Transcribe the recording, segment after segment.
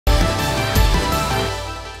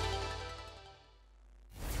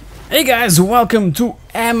Hey guys, welcome to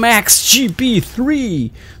MXGP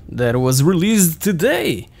 3 that was released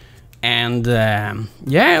today. And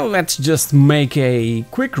yeah, let's just make a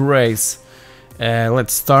quick race.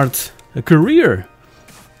 Let's start a career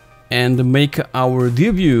and make our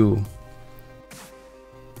debut.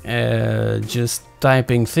 Just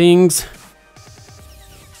typing things.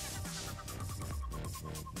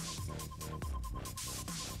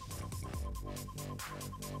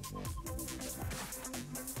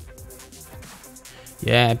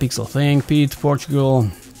 Yeah, pixelthing, Pete, Portugal.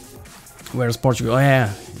 Where's Portugal?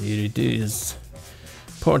 Yeah, here it is.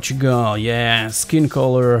 Portugal, yeah, skin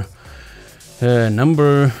color,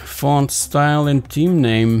 number, font, style, and team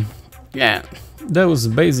name. Yeah, those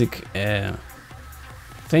basic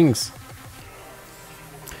things.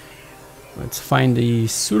 Let's find the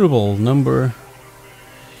suitable number.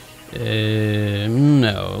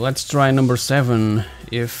 No, let's try number 7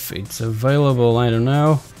 if it's available. I don't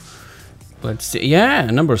know. Let's see. Yeah,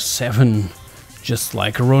 number 7, just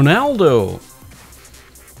like Ronaldo.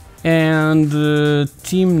 And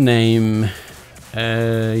team name,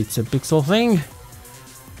 it's a pixelthing.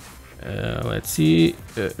 Let's see.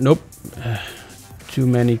 Nope, too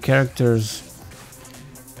many characters.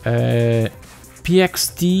 PXTNG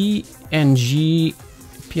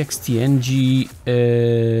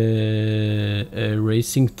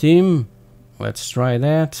racing team. Let's try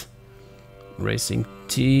that. Racing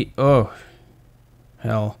T. Oh.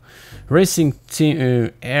 Hell, racing team,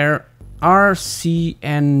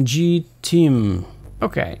 RCNG team.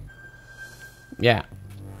 Okay, yeah.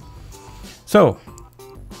 So,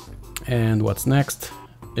 and what's next?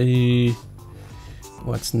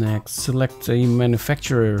 What's next? Select a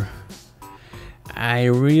manufacturer. I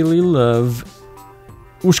really love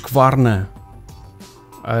Husqvarna.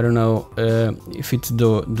 I don't know if it's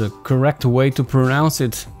the correct way to pronounce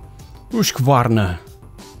it. Husqvarna.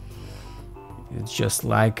 It's just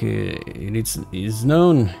like it is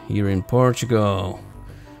known here in Portugal.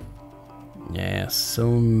 Yeah, so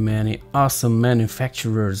many awesome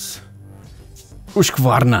manufacturers.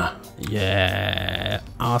 Husqvarna, yeah,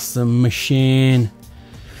 awesome machine.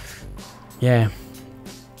 Yeah.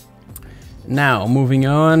 Now moving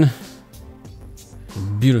on.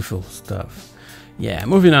 Beautiful stuff. Yeah,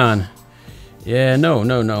 moving on. Yeah,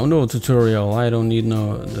 no tutorial. I don't need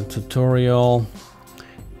the tutorial.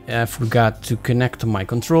 I forgot to connect my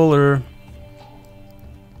controller.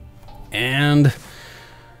 And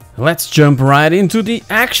let's jump right into the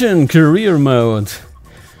action career mode.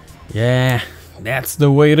 Yeah, that's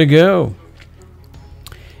the way to go.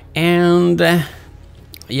 And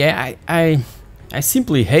yeah, I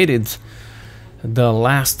simply hated the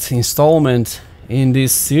last installment in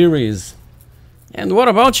this series. And what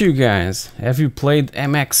about you guys? Have you played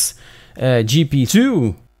MXGP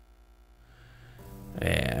 2?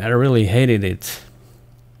 Yeah, I really hated it.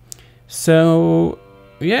 So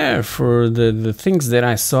yeah, for the things that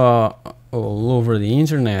I saw all over the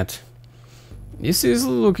internet, this is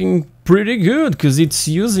looking pretty good because it's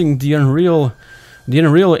using the Unreal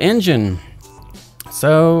Engine.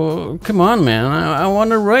 So come on, man, I want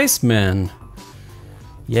to race, man.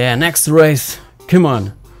 Yeah, next race, come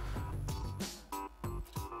on.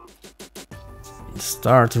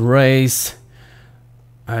 Start race.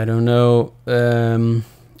 I don't know,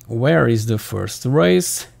 where is the first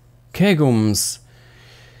race? Kegums.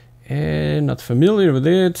 Not familiar with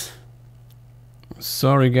it.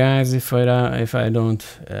 Sorry guys if I don't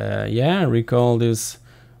yeah, recall this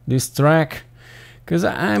track, because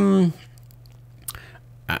I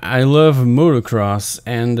love motocross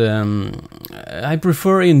and I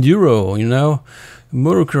prefer enduro, you know,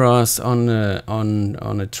 motocross on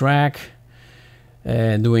a track,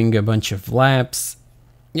 doing a bunch of laps.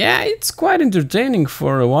 Yeah, it's quite entertaining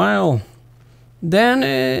for a while. Then,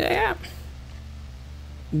 yeah.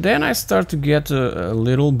 Then I start to get a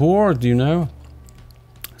little bored, you know.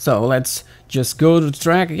 So let's just go to the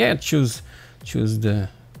track. Yeah, choose the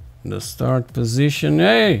start position.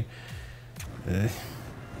 Hey,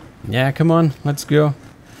 yeah, come on, let's go.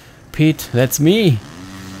 Pete, that's me.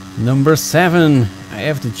 Number 7. I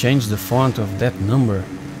have to change the font of that number.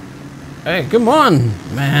 Hey, come on,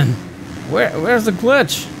 man. Where's the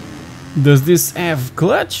clutch? Does this have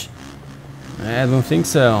clutch? I don't think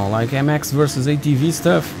so. Like MX versus ATV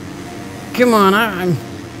stuff. Come on, I'm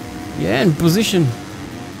yeah, in position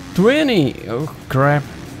 20. Oh crap!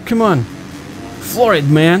 Come on, floor it,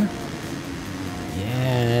 man.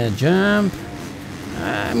 Yeah, jump.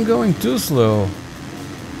 I'm going too slow.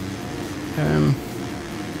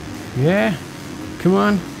 Yeah, come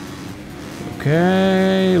on.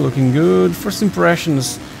 Okay, looking good. First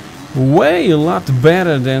impressions way a lot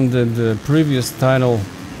better than the previous title.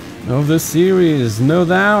 of the series, no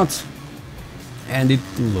doubt. And it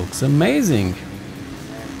looks amazing.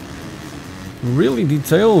 Really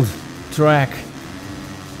detailed track.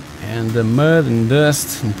 And the mud and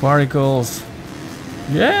dust and particles.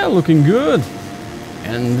 Yeah, looking good.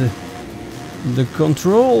 And the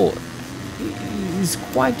control is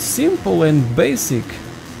quite simple and basic.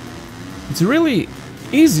 It's really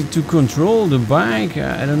easy to control the bike.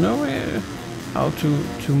 I don't know how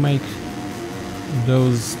to make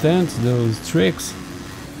those stunts, those tricks.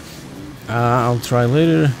 I'll try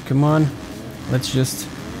later. Come on, let's just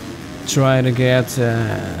try to get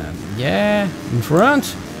yeah, in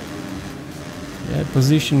front. Yeah,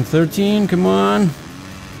 position 13. Come on,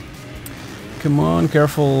 come on,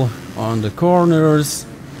 careful on the corners.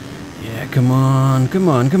 Yeah, come on, come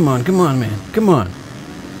on, come on, come on, man, come on.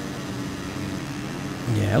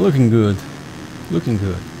 Yeah, looking good, looking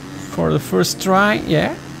good. For the first try,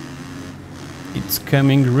 yeah, it's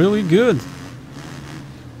coming really good.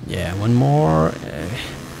 Yeah, one more.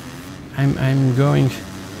 I'm going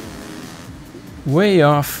way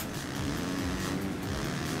off.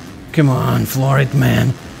 Come on, floor it,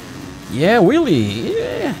 man. Yeah, Willie.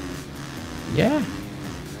 Yeah, yeah,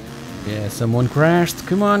 yeah. Someone crashed.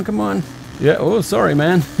 Come on, come on. Yeah. Oh, sorry,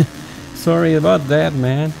 man. Sorry about that,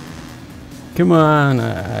 man. Come on.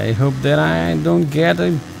 I hope that I don't get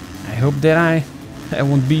it. I hope that I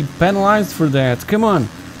won't be penalized for that. Come on.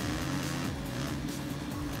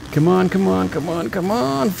 Come on, come on, come on, come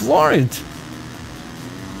on, floor it.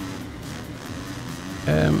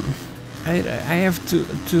 I have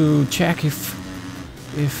to check if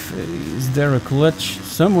is there a clutch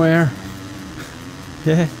somewhere.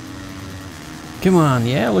 Yeah. Come on,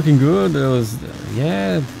 yeah, looking good. Those,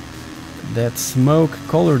 yeah, that smoke,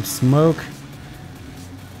 colored smoke.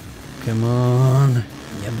 Come on.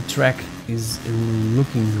 Yeah, the track is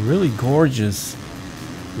looking really gorgeous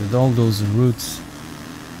with all those roots.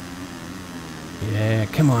 Yeah,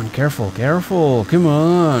 come on, careful, careful, come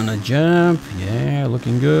on, a jump, yeah,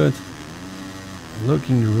 looking good.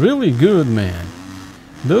 Looking really good, man.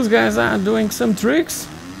 Those guys are doing some tricks,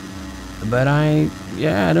 but I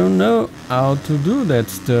don't know how to do that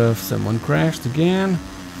stuff. Someone crashed again.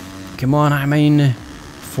 Come on, I'm in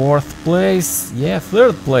 4th place, yeah,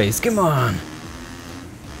 3rd place, come on.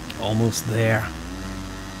 Almost there,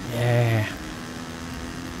 yeah.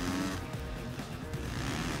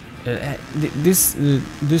 This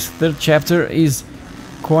 3rd chapter is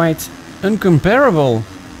quite uncomparable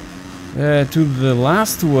to the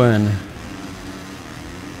last one.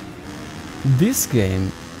 This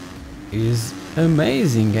game is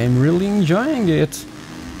amazing. I'm really enjoying it,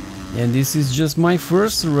 and this is just my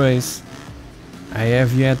first race. I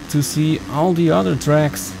have yet to see all the other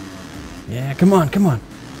tracks. Yeah, come on, come on,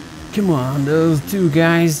 come on, those two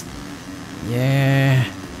guys. Yeah.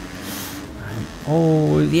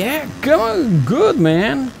 Oh, yeah, come on, good,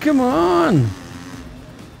 man, come on.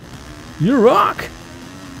 You rock.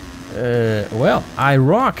 Well, I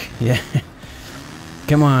rock, yeah.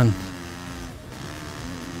 Come on.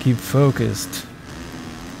 Keep focused.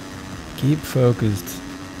 Keep focused.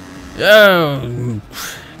 Oh,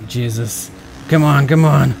 Jesus. Come on, come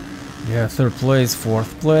on. Yeah, 3rd place,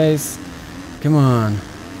 4th place. Come on.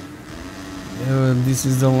 This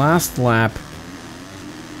is the last lap.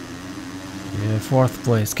 Yeah, 4th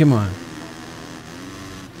place, come on.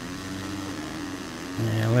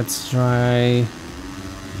 Yeah, let's try.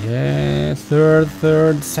 Yeah, 3rd,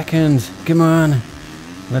 2nd, come on.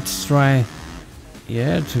 Let's try.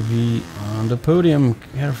 Yeah, to be on the podium.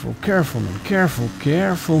 Careful, careful, man, careful,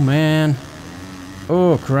 careful, man.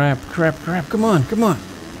 Oh, crap, crap, crap, come on, come on.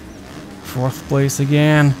 4th place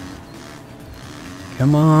again.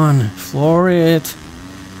 Come on, floor it.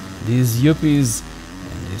 These yuppies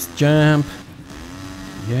and this jump.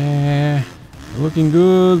 Yeah, looking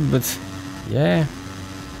good, but yeah,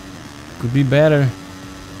 could be better.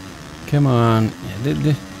 Come on, yeah,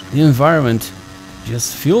 the environment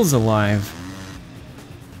just feels alive.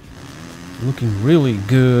 Looking really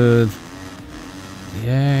good.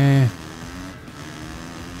 Yeah,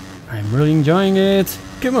 I'm really enjoying it.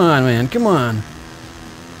 Come on, man, come on.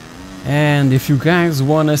 And if you guys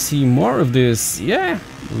wanna see more of this, yeah,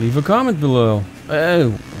 leave a comment below.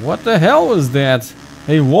 Oh, what the hell was that?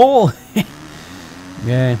 A wall?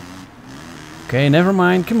 Yeah. Okay, never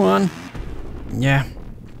mind, come on. Yeah.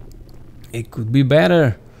 It could be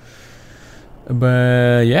better.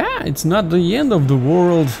 But yeah, it's not the end of the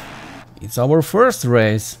world. It's our first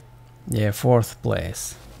race. Yeah, 4th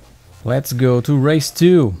place. Let's go to race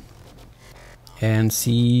 2. And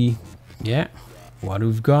see, yeah, what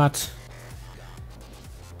we've got.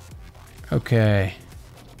 Okay.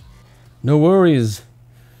 No worries.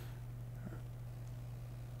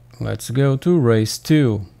 let's go to race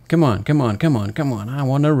 2. Come on, come on, come on, come on. I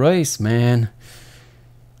want to race, man.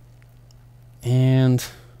 And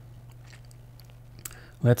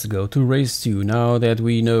let's go to race 2 now that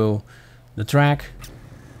we know the track.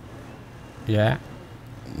 Yeah.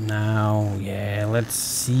 Now, yeah, let's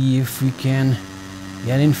see if we can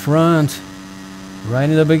get in front right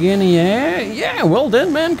in the beginning. Yeah, well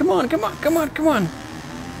done, man. Come on, come on, come on, come on.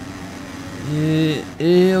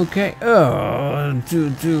 Okay. Oh,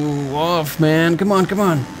 too off, man. Come on, come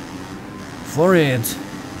on. For it.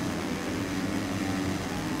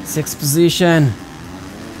 6th position.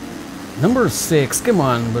 Number 6. Come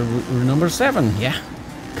on, but we're number 7. Yeah.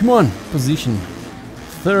 Come on. Position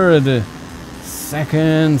 3rd.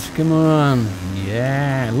 2nd. Come on.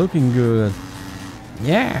 Yeah, looking good.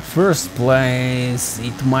 Yeah, 1st place.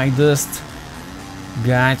 Eat my dust,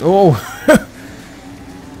 guys. Oh.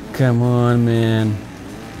 Come on, man.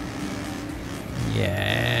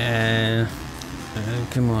 Yeah.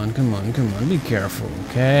 Come on, come on, come on. Be careful,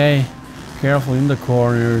 okay? Careful in the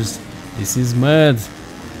corners. This is mud.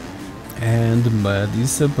 And mud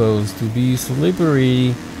is supposed to be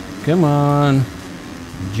slippery. Come on.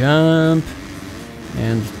 Jump.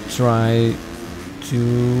 And try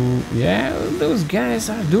to... Yeah, those guys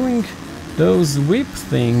are doing those whip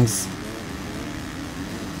things.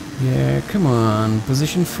 Yeah, come on,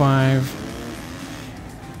 position 5.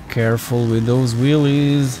 Careful with those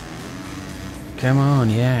wheelies. Come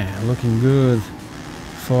on, yeah, looking good.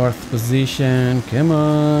 4th position, come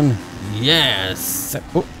on. Yes.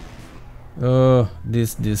 Oh,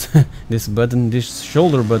 this this button, this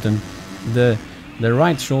shoulder button, the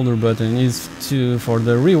right shoulder button is for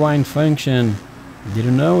the rewind function.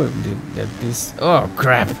 Didn't know that this. Oh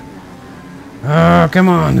crap! Oh, come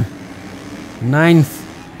on. 9th.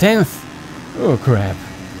 10th. Oh crap.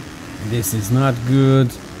 This is not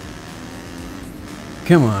good.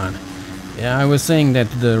 Come on. Yeah, I was saying that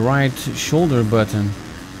the right shoulder button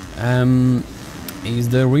is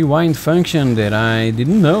the rewind function that I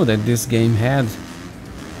didn't know that this game had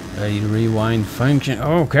a rewind function.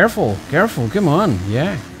 Oh, careful, careful, come on.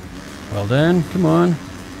 Yeah. Well done, come on.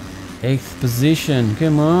 8th position,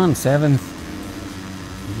 come on. 7th.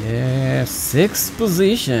 Yeah, 6th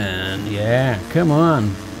position. Yeah, come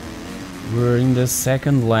on. We're in the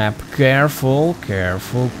 2nd lap. Careful,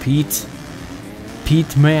 careful, Pete.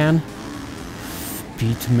 Pete man.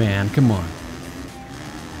 Pete man, come on.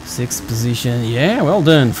 6th position. Yeah, well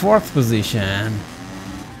done. 4th position.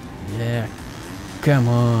 Yeah, come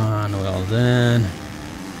on. Well done.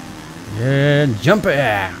 Yeah, jump it.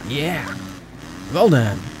 Yeah, well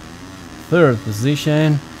done. 3rd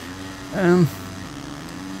position.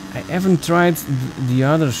 I haven't tried the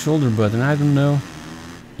other shoulder button. I don't know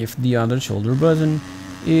if the other shoulder button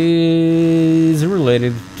is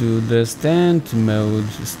related to the stunt mode,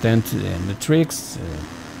 stunt and the tricks,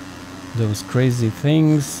 those crazy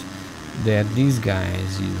things that these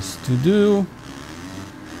guys used to do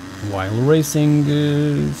while racing.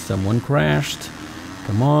 Someone crashed.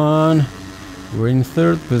 Come on, we're in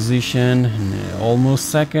 3rd position, almost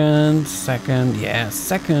 2nd, yeah,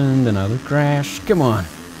 2nd, another crash. Come on,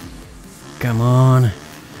 come on.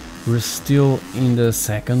 We're still in the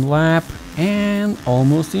 2nd lap and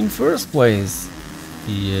almost in 1st place.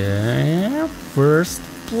 Yeah, 1st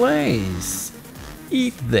place.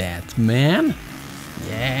 Eat that, man.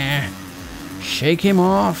 Yeah. Shake him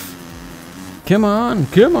off. Come on,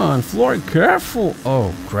 come on, Floyd, careful.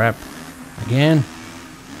 Oh, crap. Again.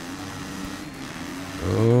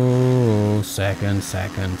 Oh, 2nd,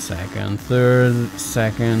 3rd,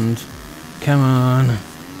 2nd. Come on.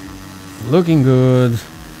 Looking good.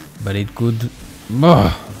 But it could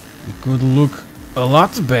look a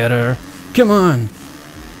lot better. Come on.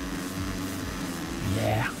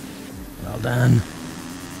 Yeah. Well done.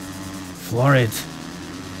 Floor it.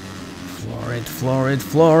 Floor it, floor it,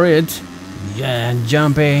 floor it. Yeah,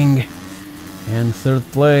 jumping. And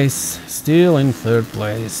 3rd place. Still in 3rd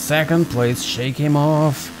place. 2nd place. Shake him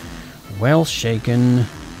off. Well shaken.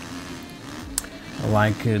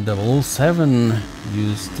 Like 007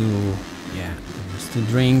 used to... Yeah. To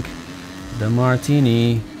drink the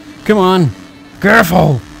martini. Come on,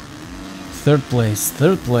 careful. 3rd place,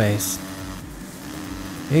 3rd place.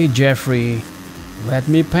 Hey Jeffrey, let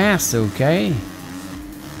me pass, okay?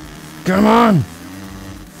 Come on.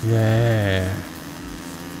 Yeah.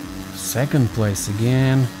 2nd place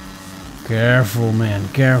again. Careful, man,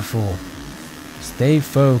 careful. Stay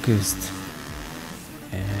focused.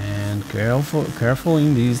 And careful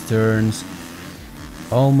in these turns.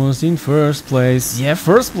 Almost in 1st place. Yeah,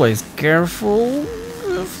 1st place. Careful.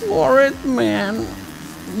 Floor it, man.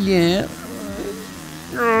 Yeah.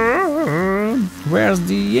 where's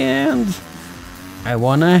the end? I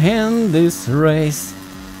wanna end this race.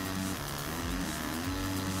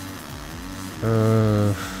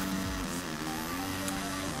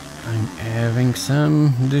 I'm having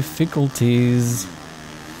some difficulties.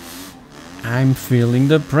 I'm feeling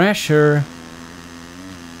the pressure.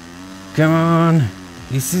 Come on,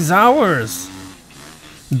 this is ours.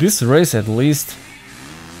 This race at least.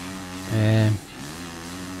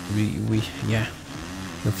 Yeah.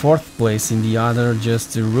 The fourth place in the other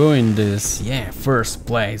just ruined this. Yeah, first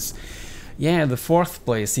place. Yeah, the fourth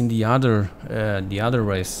place in the other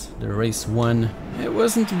race, the race 1, it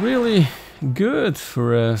wasn't really good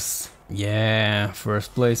for us. Yeah,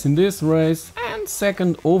 first place in this race and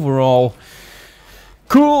second overall.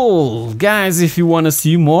 Cool! Guys, if you want to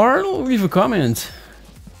see more, leave a comment.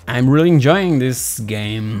 I'm really enjoying this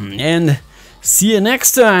game and see you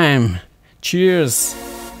next time. Cheers!